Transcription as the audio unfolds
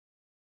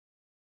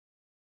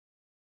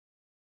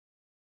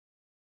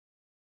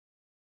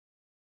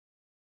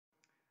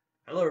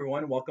Hello,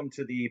 everyone. Welcome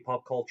to the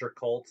Pop Culture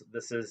Cult.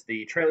 This is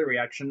the trailer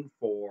reaction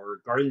for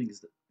Guardians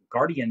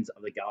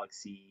of the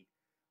Galaxy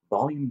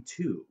Volume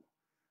 2.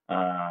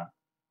 Uh,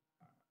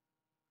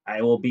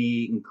 I will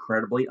be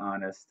incredibly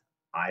honest.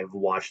 I've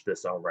watched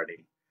this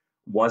already.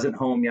 Wasn't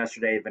home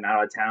yesterday. Been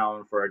out of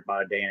town for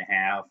about a day and a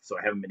half, so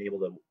I haven't been able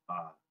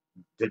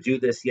to do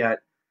this yet.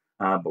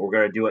 But we're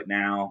gonna do it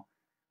now.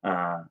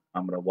 I'm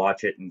gonna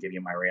watch it and give you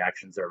my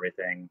reactions to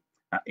everything.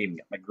 Even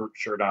got my Groot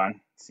shirt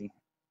on. See,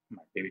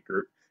 my baby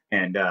Groot.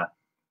 And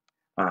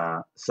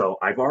so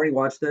I've already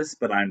watched this,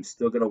 but I'm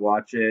still gonna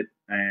watch it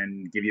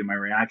and give you my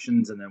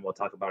reactions, and then we'll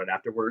talk about it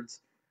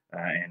afterwards.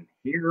 And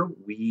here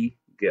we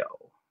go.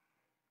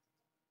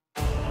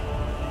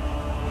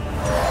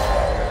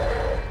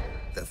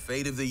 The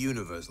fate of the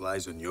universe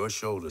lies on your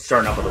shoulders.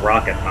 Starting off with a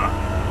rocket, huh?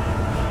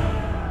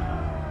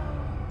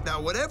 Now,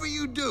 whatever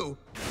you do,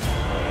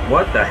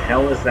 What the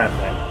hell is that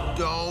thing?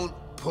 don't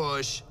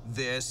push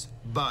this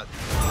button.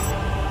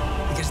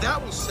 Because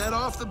that will set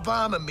off the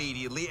bomb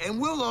immediately, and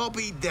we'll all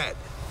be dead.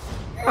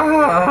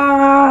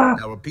 Ah!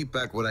 Now, repeat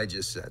back what I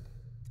just said.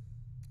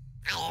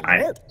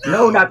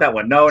 No, not that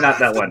one. No, not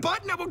that The one.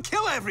 button that will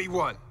kill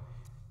everyone.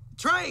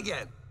 Try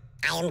again.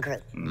 I am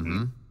Groot.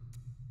 Mm-hmm.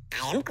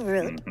 I am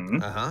Groot.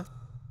 Uh-huh.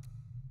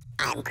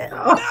 I'm Groot.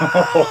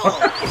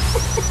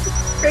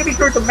 Baby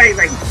Groot's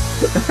amazing.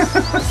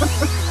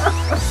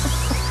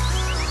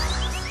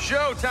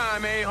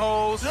 Showtime,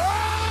 a-holes.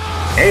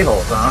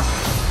 A-holes,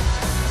 huh?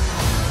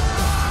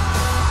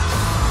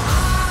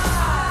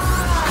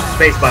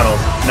 Space battles.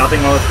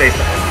 Nothing wrong with space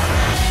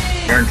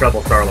battles. You're in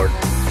trouble, Star-Lord.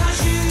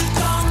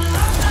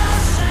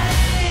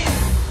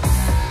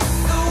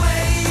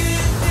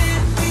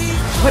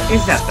 What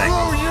is that thing?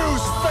 Screw you,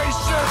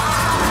 spaceship!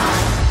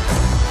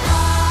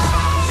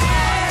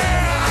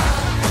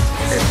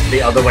 It's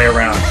the other way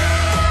around.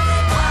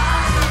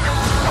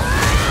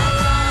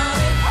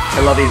 I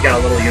love he's got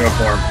a little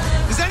uniform.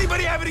 Does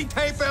anybody have any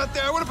tape out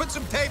there? I want to put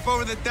some tape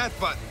over the death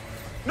button.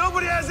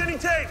 Nobody has any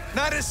tape.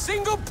 Not a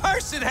single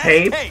person has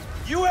Tape? tape.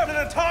 You have an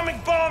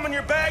atomic bomb in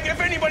your bag. If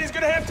anybody's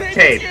gonna have tape,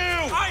 Tape. it's you.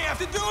 I have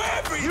to do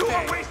everything. You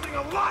are wasting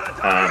a lot of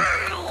time.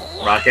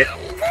 Rocket.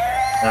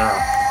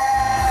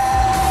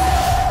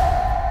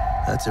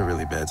 That's a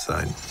really bad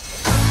sign.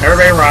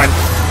 Everybody run.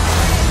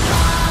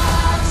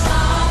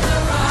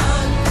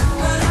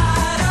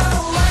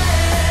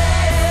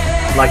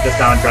 Like the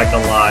soundtrack a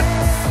lot.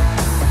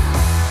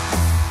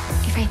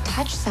 If I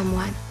touch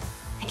someone,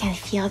 I can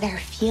feel their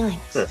feelings.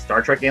 Is it a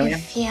Star Trek I alien?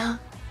 feel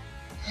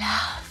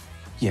love.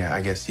 Yeah,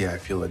 I guess, I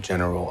feel a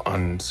general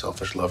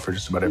unselfish love for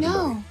just about everybody.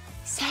 No,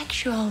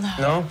 sexual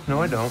love.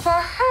 No, I don't. For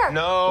her.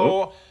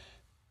 No.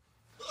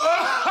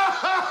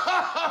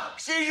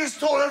 She just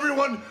told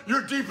everyone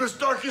your deepest,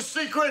 darkest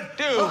secret.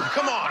 Dude,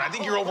 come on. I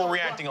think you're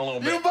overreacting a little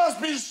You bit.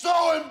 must be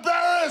so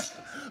embarrassed.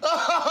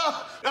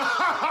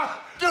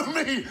 Do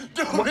me.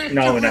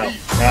 No.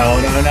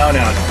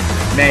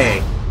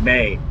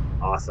 May.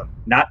 Awesome.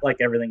 Not like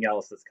everything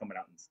else that's coming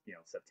out in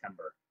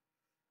September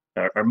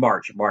or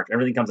March.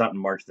 Everything comes out in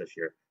March this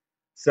year.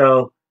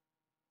 So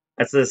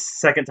that's the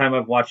second time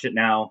I've watched it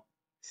now.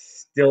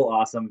 Still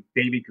awesome.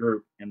 Baby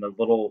Groot in the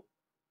little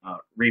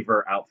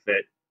Reaver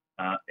outfit.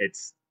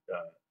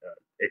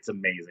 It's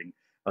amazing.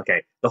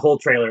 Okay, the whole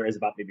trailer is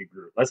about Baby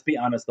Groot. Let's be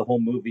honest, the whole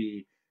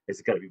movie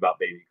is going to be about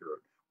Baby Groot.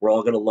 We're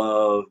all going to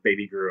love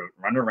Baby Groot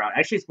running around.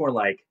 Actually, it's more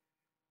like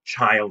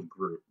Child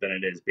Groot than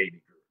it is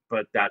Baby Groot,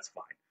 but that's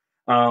fine.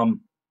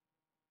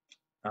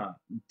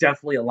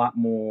 Definitely a lot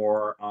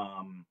more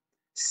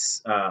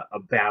a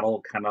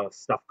battle kind of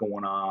stuff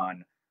going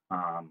on.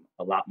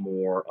 A lot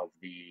more of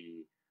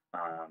the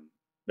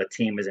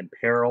team is in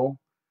peril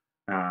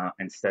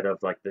instead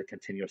of like the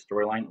continuous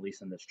storyline, at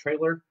least in this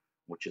trailer,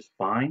 which is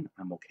fine.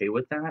 I'm okay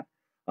with that.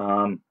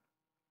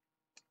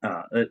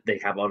 They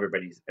have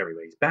everybody's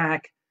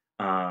back.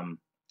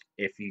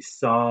 If you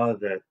saw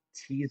the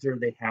teaser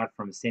they had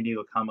from San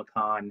Diego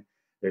Comic-Con,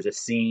 there's a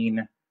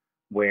scene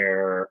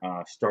where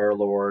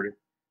Star-Lord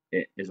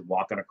is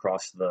walking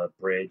across the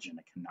bridge, and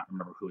I cannot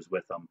remember who's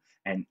with him,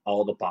 and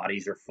all the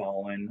bodies are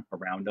falling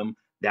around him.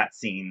 That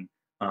scene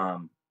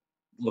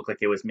looked like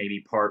it was maybe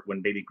part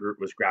when Baby Groot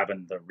was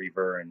grabbing the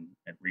Reaper and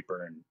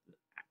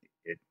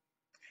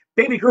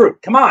Baby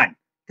Groot, come on,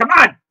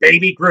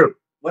 Baby Groot.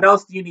 What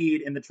else do you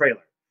need in the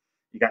trailer?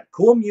 You got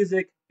cool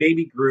music,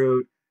 Baby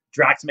Groot,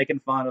 Drax making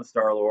fun of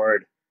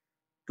Star-Lord,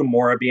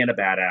 Gamora being a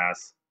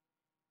badass.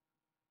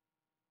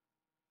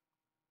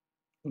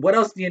 What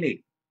else do you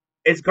need?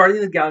 It's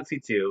Guardians of the Galaxy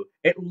 2.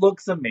 It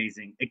looks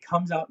amazing. It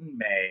comes out in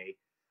May.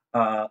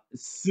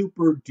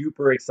 Super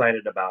duper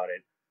excited about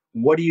it.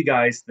 What do you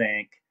guys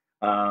think?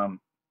 Are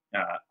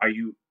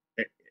you?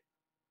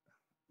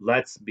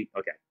 Let's be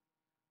okay.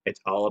 It's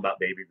all about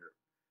Baby Groot.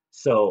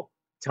 So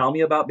tell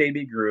me about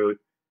Baby Groot.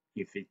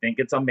 If you think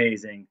it's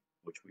amazing,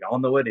 which we all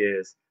know it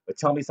is, but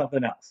tell me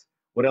something else.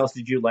 What else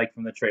did you like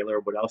from the trailer?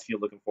 What else are you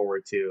looking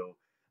forward to?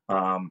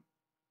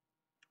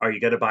 Are you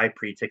going to buy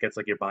pre-tickets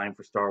like you're buying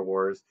for Star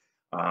Wars?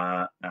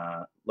 Let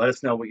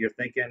us know what you're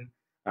thinking.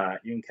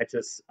 You can catch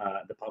us,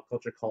 the Pop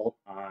Culture Cult,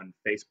 on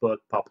Facebook,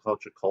 Pop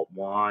Culture Cult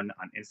 1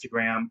 on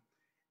Instagram,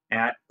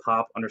 at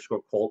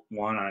pop_cult1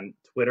 on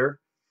Twitter.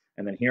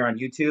 And then here on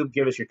YouTube,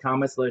 give us your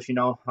comments, let us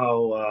know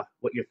how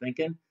what you're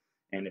thinking,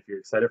 and if you're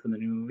excited for the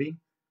new movie,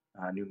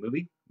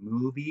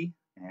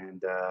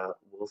 and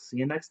we'll see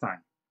you next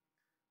time.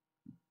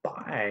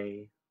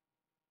 Bye.